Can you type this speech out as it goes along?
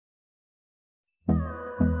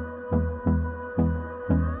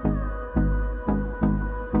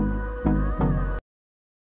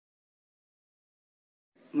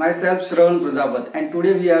myself Shravan Prajapat, and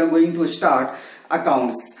today we are going to start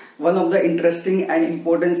accounts, one of the interesting and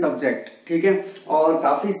important subject. ठीक है, और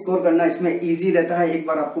काफी score करना इसमें easy रहता है, एक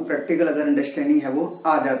बार आपको प्रैक्टिकल अगर अंडरस्टैंडिंग है वो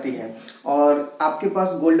आ जाती है और आपके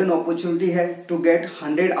पास गोल्डन अपॉर्चुनिटी है to get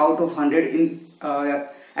 100 out of 100 in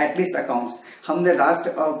at least accounts. हमने लास्ट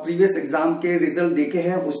प्रीवियस एग्जाम के रिजल्ट देखे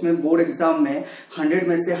हैं, उसमें बोर्ड एग्जाम में 100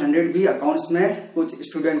 में से 100 भी अकाउंट्स में कुछ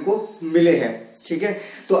स्टूडेंट को मिले हैं। ठीक है,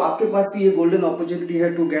 तो आपके पास भी ये गोल्डन अपॉर्चुनिटी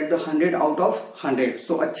है to get the 100 out of 100।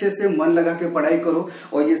 सो अच्छे से मन लगा के पढ़ाई करो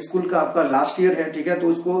और ये स्कूल का आपका लास्ट ईयर है, ठीक है, तो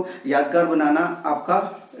उसको यादगार बनाना आपका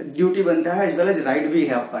ड्यूटी बनता है एज वेल एज राइट भी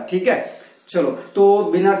है आपका। ठीक है, चलो तो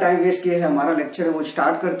बिना टाइम वेस्ट किए हमारा लेक्चर है वो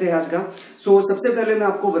स्टार्ट करते हैं आज का। सो सबसे पहले मैं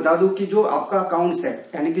आपको बता दूं कि जो आपका अकाउंट्स है,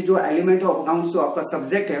 यानी कि जो एलिमेंट ऑफ अकाउंट्स जो आपका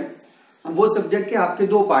सब्जेक्ट है, वो सब्जेक्ट के आपके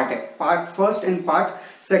दो पार्ट है, part first and part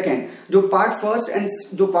second. जो पार्ट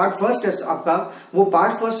फर्स्ट है आपका, वो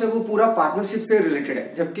पार्ट फर्स्ट है वो पूरा पार्टनरशिप से रिलेटेड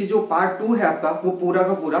है, जबकि जो पार्ट 2 है आपका वो पूरा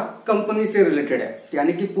का पूरा कंपनी से रिलेटेड है,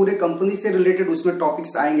 यानी कि पूरे कंपनी से रिलेटेड उसमें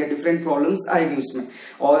टॉपिक्स आएंगे, डिफरेंट प्रॉब्लम्स आएगी उसमें।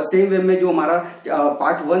 और सेम वे में जो हमारा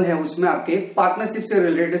पार्ट 1 है उसमें आपके पार्टनरशिप से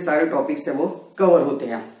रिलेटेड सारे टॉपिक्स है वो कवर होते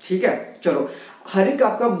हैं। ठीक है, चलो हर एक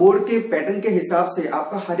आपका बोर्ड के पैटर्न के हिसाब से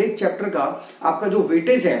आपका हर एक चैप्टर का आपका जो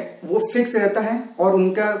वेटेज है वो फिक्स रहता है और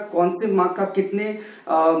उनका कौन से मार्क का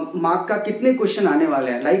कितने क्वेश्चन आने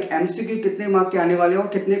वाले हैं, लाइक एमसीक्यू कितने मार्क के आने वाले हैं और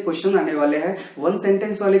कितने क्वेश्चन आने वाले हैं, वन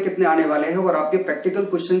सेंटेंस वाले कितने आने वाले हैं और आपके प्रैक्टिकल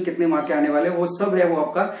क्वेश्चन कितने मार्क के आने वाले हैं, वो सब है वो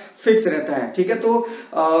आपका फिक्स रहता है। ठीक है, तो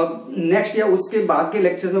नेक्स्ट या उसके बाद के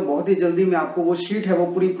लेक्चर में बहुत ही जल्दी मैं आपको वो शीट है वो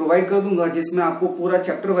पूरी प्रोवाइड कर दूंगा, जिसमें आपको पूरा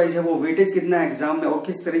चैप्टर वाइज है वो वेटेज कितना है एग्जाम में और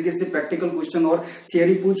किस तरीके से प्रैक्टिकल क्वेश्चन और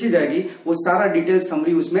थियरी पूछी जाएगी, वो सारा डिटेल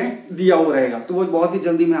समरी उसमें दिया हुआ रहेगा, तो वो बहुत ही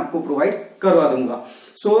जल्दी मैं आपको प्रोवाइड करवा दूंगा।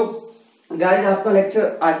 सो गाइस आज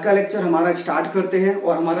का लेक्चर हमारा स्टार्ट करते हैं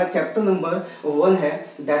और हमारा चैप्टर नंबर 1 है,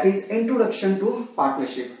 that is introduction to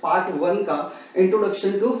partnership. Part 1 का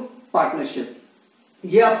इंट्रोडक्शन टू पार्टनरशिप,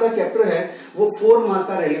 ये आपका चैप्टर है वो 4 मार्क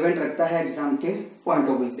का रेलिवेंट रखता है एग्जाम के पॉइंट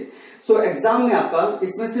ऑफ व्यू से। सो एग्जाम में आपका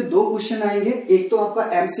इसमें से 2 क्वेश्चन आएंगे, एक तो आपका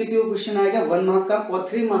एमसीक्यू क्वेश्चन आएगा 1 मार्क का और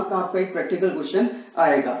 3 मार्क का आपका एक प्रैक्टिकल क्वेश्चन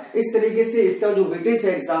आएगा। इस तरीके से इसका जो वेटेज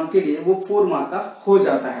है एग्जाम के लिए वो 4 मार्क का हो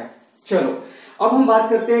जाता है। चलो अब हम बात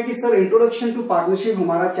करते हैं कि सर इंट्रोडक्शन टू पार्टनरशिप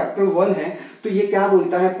हमारा चैप्टर 1 है, तो ये क्या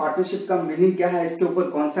बोलता है, पार्टनरशिप का मीनिंग क्या है, इसके ऊपर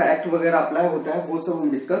कौन सा एक्ट वगैरह अप्लाई होता है, वो सब हम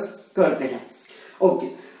डिस्कस करते हैं। ओके,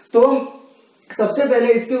 तो सबसे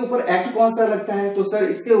पहले इसके ऊपर एक्ट कौन सा लगता है, तो सर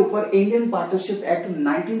इसके ऊपर इंडियन पार्टनरशिप एक्ट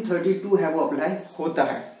 1932 है वो अप्लाई होता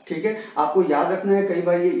है। ठीक है, आपको याद रखना है, कई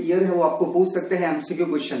बार ये ईयर है वो आपको पूछ सकते हैं एमसीक्यू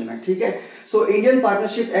क्वेश्चन में। ठीक है, सो इंडियन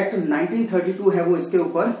पार्टनरशिप एक्ट 1932 है वो इसके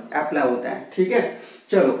ऊपर अप्लाई होता है। ठीक है,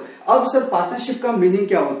 चलो अब सर पार्टनरशिप का मीनिंग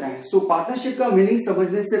क्या होता है। सो पार्टनरशिप का मीनिंग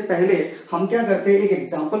समझने से पहले हम क्या करते हैं, एक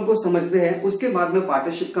एग्जांपल को समझते हैं, उसके बाद में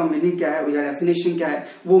पार्टनरशिप का मीनिंग क्या है या डेफिनेशन क्या है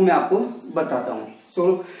वो मैं आपको बताता हूं।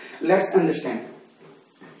 So let's understand.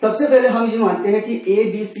 सबसे पहले हम ये मानते हैं कि ए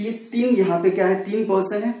बी सी 3 यहाँ पे क्या है, 3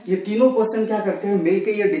 पर्सन है, ये तीनों पर्सन क्या करते हैं,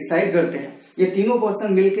 मिलके ये डिसाइड करते हैं, ये तीनों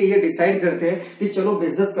पर्सन मिलके ये डिसाइड करते हैं कि चलो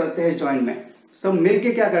बिजनेस करते हैं जॉइंट में। सब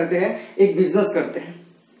मिलके क्या करते हैं, एक बिजनेस करते हैं।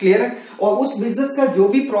 क्लियर है, और उस बिजनेस का जो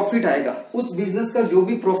भी प्रॉफिट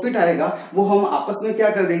आएगा वो हम आपस में क्या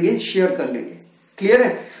कर देंगे, शेयर कर लेंगे। क्लियर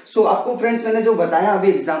है, सो आपको फ्रेंड्स मैंने जो बताया अभी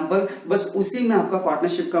एग्जांपल, बस उसी में आपका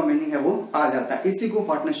पार्टनरशिप का मीनिंग है वो आ जाता है, इसी को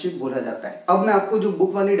पार्टनरशिप बोला जाता है। अब मैं आपको जो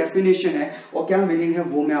बुक वाली डेफिनेशन है और क्या मीनिंग है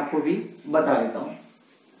वो मैं आपको भी बता देता हूं।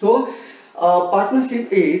 तो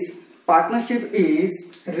पार्टनरशिप इज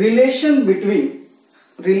रिलेशन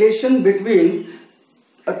बिटवीन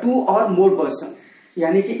 2 और मोर पर्सन,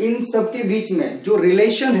 यानी कि इन सब के बीच में जो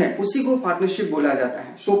रिलेशन है उसी को पार्टनरशिप बोला जाता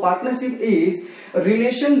है। सो पार्टनरशिप इज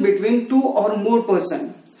रिलेशन बिटवीन 2 और more person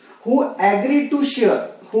who agree to share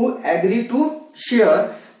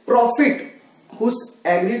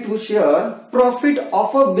profit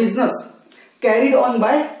of a business carried on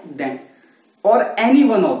by them or any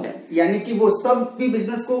one of them, यानी कि वो सब भी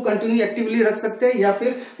बिजनेस को कंटिन्यू एक्टिवली रख सकते हैं या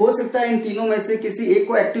फिर हो सकता है इन तीनों में से किसी एक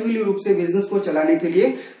को एक्टिवली रूप से बिजनेस को चलाने के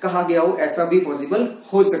लिए कहा गया हो, ऐसा भी पॉसिबल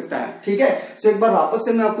हो सकता है। ठीक है, सो एक बार वापस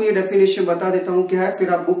से मैं आपको ये डेफिनेशन बता देता हूं क्या है, फिर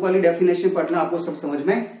आप बुक वाली डेफिनेशन पढ़ना, आपको सब समझ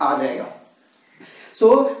में आ जाएगा। So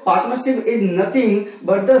partnership is nothing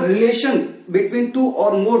but the relation between 2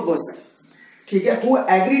 or more person, ठीक है, who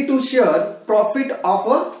agree to share profit of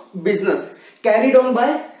a business carried on by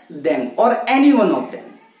them or any one of them.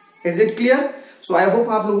 Is it clear? So I hope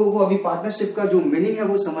आप लोगों को अभी partnership का जो meaning है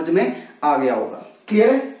वो समझ में आ गया होगा। क्लियर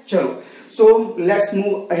है, चलो so let's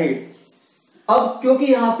move ahead। अब क्योंकि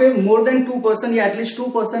यहाँ पे मोर देन 2 पर्सन या एटलीस्ट 2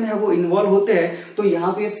 पर्सन है वो इन्वॉल्व होते हैं, तो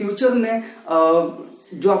यहाँ पे फ्यूचर में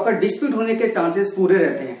जो आपका डिस्प्यूट होने के चांसेस पूरे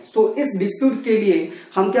रहते हैं। सो इस डिस्प्यूट के लिए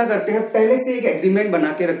हम क्या करते हैं, पहले से एक एग्रीमेंट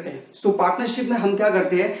बना के रखते हैं। सो पार्टनरशिप में हम क्या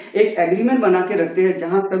करते हैं, एक एग्रीमेंट बना के रखते हैं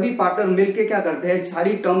जहां सभी पार्टनर मिलके क्या करते हैं,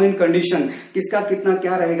 सारी टर्म एंड कंडीशन, किसका कितना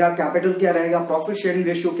क्या रहेगा, कैपिटल क्या रहेगा, प्रॉफिट शेयरिंग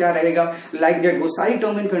रेशियो क्या रहेगा, लाइक दैट, वो सारी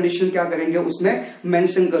टर्म एंड कंडीशन क्या करेंगे उसमें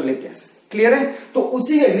मेंशन कर लेते हैं। क्लियर है? तो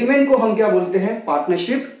उसी एग्रीमेंट को हम क्या बोलते हैं,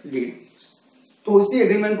 पार्टनरशिप डीड। तो उसी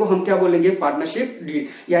एग्रीमेंट को हम क्या बोलेंगे, पार्टनरशिप डीड।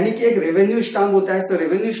 यानी कि एक रेवेन्यू स्टाम्प होता है। सर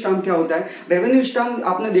रेवेन्यू स्टाम्प क्या होता है? रेवेन्यू स्टाम्प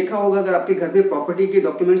आपने देखा होगा, अगर आपके घर पे प्रॉपर्टी के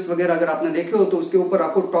डॉक्यूमेंट्स वगैरह अगर आपने देखे हो तो उसके ऊपर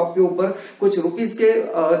आपको टॉप के ऊपर कुछ रुपीस के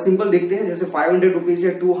सिंबल दिखते हैं, जैसे 500 रुपीज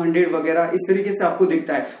या 200 वगैरह, इस तरीके से आपको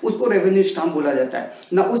दिखता है, उसको रेवेन्यू स्टाम्प बोला जाता है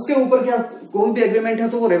ना। उसके ऊपर क्या कोई भी एग्रीमेंट है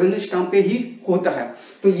तो वो रेवेन्यू स्टाम्प पे ही होता है।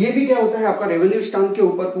 तो ये भी क्या होता है, आपका रेवेन्यू स्टाम्प के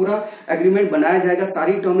ऊपर पूरा एग्रीमेंट बनाया जाएगा,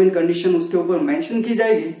 सारी टर्म एंड कंडीशन उसके ऊपर मेंशन की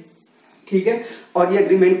जाएगी, ठीक है, और ये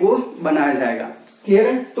एग्रीमेंट को बनाया जाएगा। क्लियर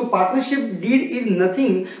है? तो partnership deed is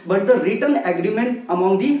nothing but the written agreement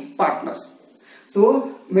among the partners. सो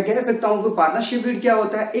मैं कह सकता हूं कि पार्टनरशिप डीड क्या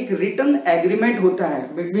होता है, एक रिटन एग्रीमेंट होता है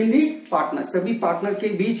बिटवीन दी पार्टनर, सभी पार्टनर के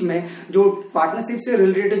बीच में जो पार्टनरशिप से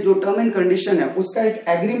रिलेटेड जो टर्म एंड कंडीशन है उसका एक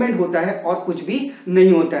एग्रीमेंट होता है और कुछ भी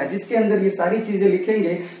नहीं होता है, जिसके अंदर ये सारी चीजें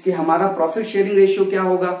लिखेंगे कि हमारा प्रॉफिट शेयरिंग रेशियो क्या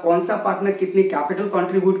होगा, कौन सा पार्टनर कितनी कैपिटल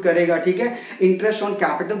कंट्रीब्यूट करेगा, ठीक है, इंटरेस्ट ऑन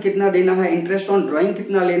कैपिटल कितना देना है, इंटरेस्ट ऑन ड्रॉइंग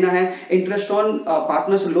कितना लेना है, इंटरेस्ट ऑन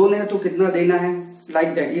पार्टनर्स लोन है तो कितना देना है,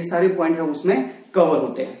 लाइक दैट, ये सारे पॉइंट है उसमें कवर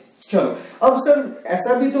होते हैं। चलो अब सर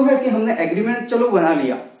ऐसा भी तो है कि हमने एग्रीमेंट चलो बना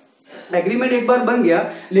लिया, एग्रीमेंट एक बार बन गया,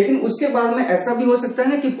 लेकिन उसके बाद में ऐसा भी हो सकता है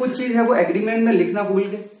ना कि कुछ चीज है वो एग्रीमेंट में लिखना भूल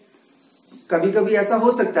गए। कभी कभी ऐसा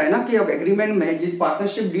हो सकता है ना कि अब एग्रीमेंट में ये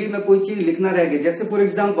पार्टनरशिप डीड में कोई चीज लिखना रह गया, जैसे for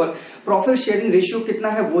example profit sharing ratio कितना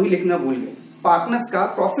है वही लिखना भूल गए, पार्टनर्स का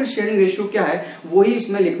प्रॉफिट शेयरिंग रेशियो क्या है वही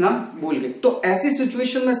इसमें लिखना भूल गए। तो ऐसी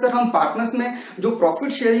सिचुएशन में सर हम पार्टनर्स में जो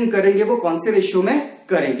प्रॉफिट शेयरिंग करेंगे वो कौन से रेशियो में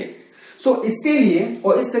करेंगे। सो इसके लिए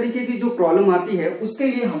और इस तरीके की जो प्रॉब्लम आती है उसके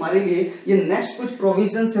लिए हमारे लिए ये नेक्स्ट कुछ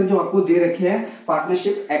प्रोविजंस हैं जो आपको दे रखे हैं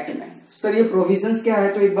पार्टनरशिप एक्ट में। सर ये प्रोविजंस क्या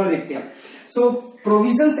है तो एक बार देखते हैं। सो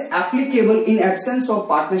provisions applicable in absence of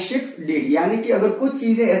partnership deed, यानी कि अगर कुछ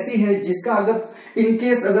चीजें ऐसी है जिसका अगर इन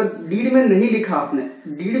केस अगर डीड में नहीं लिखा आपने,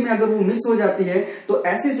 डीड में अगर वो मिस हो जाती है तो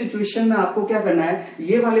ऐसी सिचुएशन में आपको क्या करना है,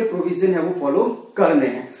 ये वाले प्रोविजन है वो फॉलो करने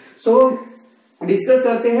हैं। सो डिस्कस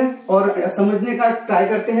करते हैं और समझने का ट्राई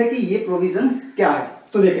करते हैं कि ये प्रोविजंस क्या है।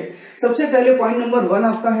 तो देखिए सबसे पहले पॉइंट नंबर 1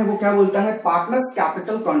 आपका है वो क्या बोलता है, पार्टनर्स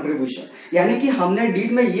कैपिटल कंट्रीब्यूशन, यानी कि हमने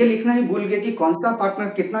डीड में ये लिखना ही भूल गए कि कौन सा पार्टनर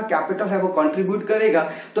कितना कैपिटल है वो कंट्रीब्यूट करेगा।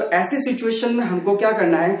 तो ऐसी सिचुएशन में हमको क्या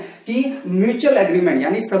करना है कि म्यूचुअल एग्रीमेंट,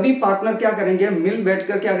 यानी सभी पार्टनर क्या करेंगे, मिल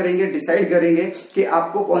बैठकर क्या करेंगे, डिसाइड करेंगे कि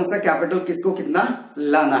आपको कौन सा कैपिटल किसको कितना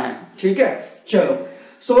लाना है। ठीक है, चलो।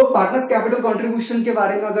 सो पार्टनर्स कैपिटल कंट्रीब्यूशन के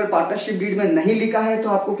बारे में अगर पार्टनरशिप डीड में नहीं लिखा है तो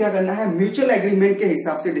आपको क्या करना है, म्यूचुअल एग्रीमेंट के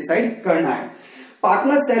हिसाब से डिसाइड करना है।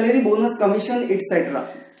 Partner salary bonus commission etcetera,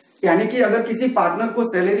 यानी कि अगर किसी पार्टनर को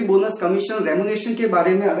सैलरी बोनस कमीशन रेमुनेशन के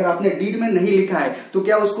बारे में अगर आपने डीड में नहीं लिखा है तो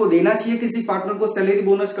क्या उसको देना चाहिए किसी पार्टनर को salary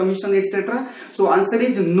bonus commission etcetera. So answer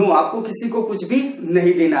is no, आपको किसी को कुछ भी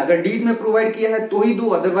नहीं देना। अगर डीड में प्रोवाइड किया है तो ही दो,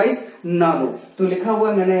 अदरवाइज ना दो। तो लिखा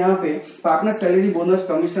हुआ है मैंने यहाँ पे partner salary bonus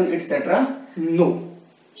commission etcetera no.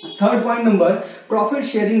 Third point number profit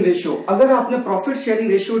sharing ratio, अगर आपने प्रॉफिट शेयरिंग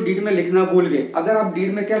रेशियो डीड में लिखना भूल गए, अगर आप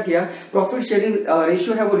डीड में क्या किया प्रॉफिट शेयरिंग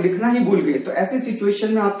रेशियो है वो लिखना ही भूल गए, तो ऐसी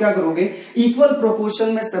सिचुएशन में आप क्या करोगे, इक्वल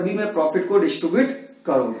प्रोपोर्शन में सभी में प्रॉफिट को डिस्ट्रीब्यूट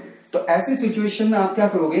करोगे। तो ऐसी सिचुएशन में आप क्या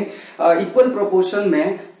करोगे, इक्वल प्रोपोर्शन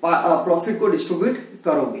में प्रॉफिट को डिस्ट्रीब्यूट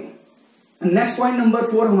करोगे। नेक्स्ट पॉइंट नंबर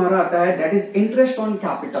 4 हमारा आता है that is interest on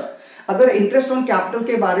capital. अगर इंटरेस्ट ऑन कैपिटल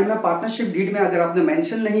के बारे में पार्टनरशिप डीड में अगर आपने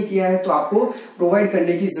मेंशन नहीं किया है तो आपको प्रोवाइड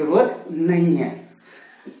करने की जरूरत नहीं है।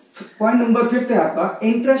 पॉइंट नंबर 5 है आपका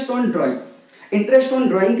interest on drawing. Interest on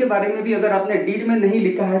drawing के बारे में भी अगर आपने डीड में नहीं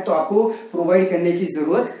लिखा है तो आपको प्रोवाइड करने की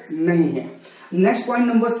जरूरत नहीं है। नेक्स्ट पॉइंट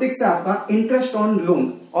नंबर 6 है आपका इंटरेस्ट ऑन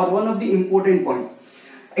लोन, और one of the important point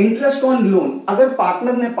interest on loan. अगर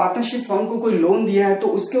पार्टनर ने पार्टनरशिप फर्म को कोई लोन दिया है तो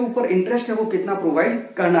उसके ऊपर इंटरेस्ट है वो कितना प्रोवाइड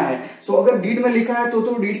करना है। सो अगर डीड में लिखा है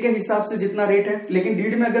तो डीड के हिसाब से जितना रेट है, लेकिन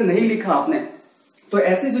डीड में अगर नहीं लिखा आपने तो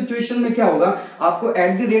ऐसी सिचुएशन में क्या होगा, आपको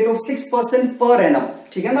at the rate of 6% per annum,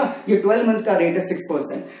 ठीक है ना, ये 12 मंथ का रेट है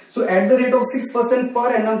 6%। सो at the rate of 6%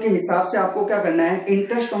 per annum के हिसाब से आपको क्या करना है,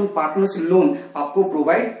 इंटरेस्ट ऑन पार्टनर्स लोन आपको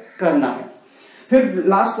प्रोवाइड करना है। फिर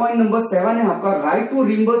लास्ट पॉइंट नंबर 7 है आपका right to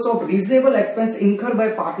reimburse of reasonable expense इनकर bye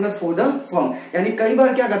partner for the firm, यानी कई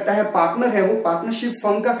बार क्या करता है पार्टनर है वो पार्टनरशिप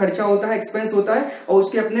फर्म का खर्चा होता है, एक्सपेंस होता है, और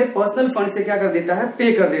उसके अपने पर्सनल फंड से क्या कर देता है,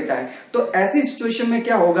 पे कर देता है। तो ऐसी सिचुएशन में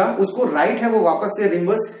क्या होगा, उसको राइट है वो वापस से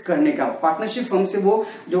रिम्बर्स करने का, पार्टनरशिप फर्म से वो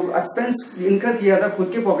जो एक्सपेंस इनकर किया था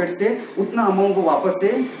खुद के पॉकेट से उतना अमाउंट को वापस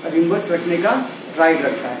से रिम्बर्स रखने का राइट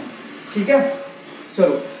रखता है। ठीक है,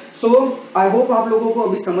 चलो सो आई होप आप लोगों को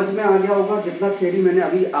अभी समझ में आ गया होगा जितना थ्योरी मैंने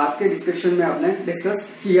अभी आज के डिस्कशन में आपने डिस्कस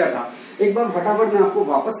किया था। एक बार फटाफट मैं आपको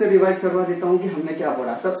वापस से रिवाइज करवा देता हूं कि हमने क्या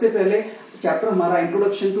पढ़ा। सबसे पहले चैप्टर हमारा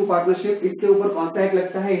इंट्रोडक्शन टू पार्टनरशिप, इसके ऊपर कौन सा एक्ट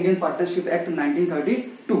लगता है, इंडियन पार्टनरशिप एक्ट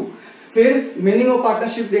 1932। फिर मीनिंग ऑफ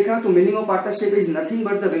पार्टनरशिप देखा, तो meaning of partnership is nothing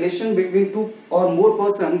but the relation between two और more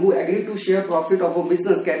person who agree to share profit of a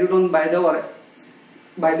business carried on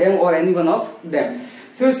by them और any one of them.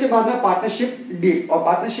 फिर उसके बाद में partnership deed, और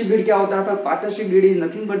partnership deed क्या होता था, partnership deed is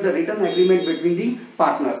nothing but the written agreement between the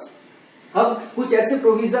partners. अब कुछ ऐसे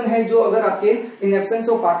प्रोविजन है जो अगर आपके in absence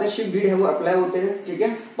of partnership deed है वो अप्लाई होते हैं। ठीक है,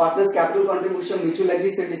 partners capital contribution mutual agree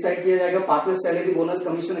से डिसाइड किया जाएगा, partner salary bonus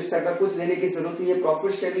commission etcetera कुछ देने की जरूरत नहीं है,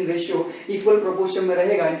 profit sharing ratio equal proportion में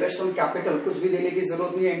रहेगा, इंटरेस्ट ऑन कैपिटल कुछ भी देने की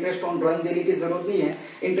जरूरत नहीं है, इंटरेस्ट ऑन ड्रॉइंग देने की जरूरत नहीं है,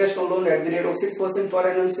 interest on loan at the rate of 6% per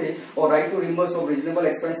annum से, और right to reimburse of reasonable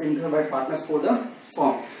expense incurred by partners for the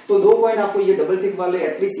form. तो 2 पॉइंट आपको ये डबल टिक वाले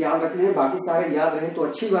एटलीस्ट याद रखने हैं, बाकी सारे याद रहे तो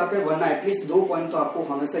अच्छी बात है, वरना एटलीस्ट 2 पॉइंट तो आपको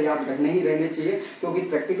हमेशा याद रखने ही रहने चाहिए, क्योंकि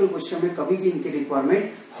प्रैक्टिकल क्वेश्चन में कभी भी इनकी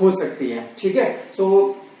रिक्वायरमेंट हो सकती है। ठीक है,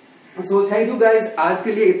 सो थैंक यू गाइज, आज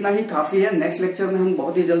के लिए इतना ही काफी है। नेक्स्ट लेक्चर में हम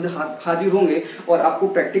बहुत ही जल्द हाजिर होंगे और आपको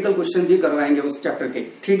प्रैक्टिकल क्वेश्चन भी करवाएंगे उस चैप्टर के।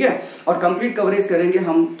 ठीक है, और कंप्लीट कवरेज करेंगे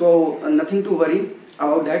हम, तो nothing to worry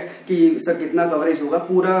about that कि सर कितना कवरेज होगा,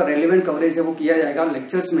 पूरा रेलिवेंट कवरेज है वो किया जाएगा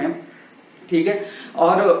लेक्चर्स में। ठीक है,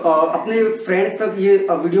 और अपने फ्रेंड्स तक ये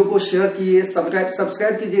वीडियो को शेयर कीजिए,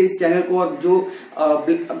 सब्सक्राइब कीजिए इस चैनल को, और जो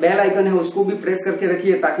बेल आइकन है उसको भी प्रेस करके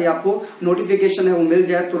रखिए ताकि आपको नोटिफिकेशन है वो मिल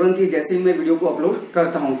जाए तुरंत ही जैसे ही मैं वीडियो को अपलोड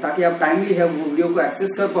करता हूं, ताकि आप टाइमली है वो वीडियो को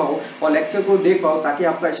एक्सेस कर पाओ और लेक्चर को देख पाओ, ताकि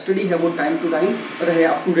आपका स्टडी है वो टाइम टू टाइम रहे,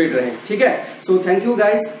 अप टू डेट रहे। ठीक है, सो थैंक यू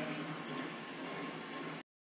गाइस।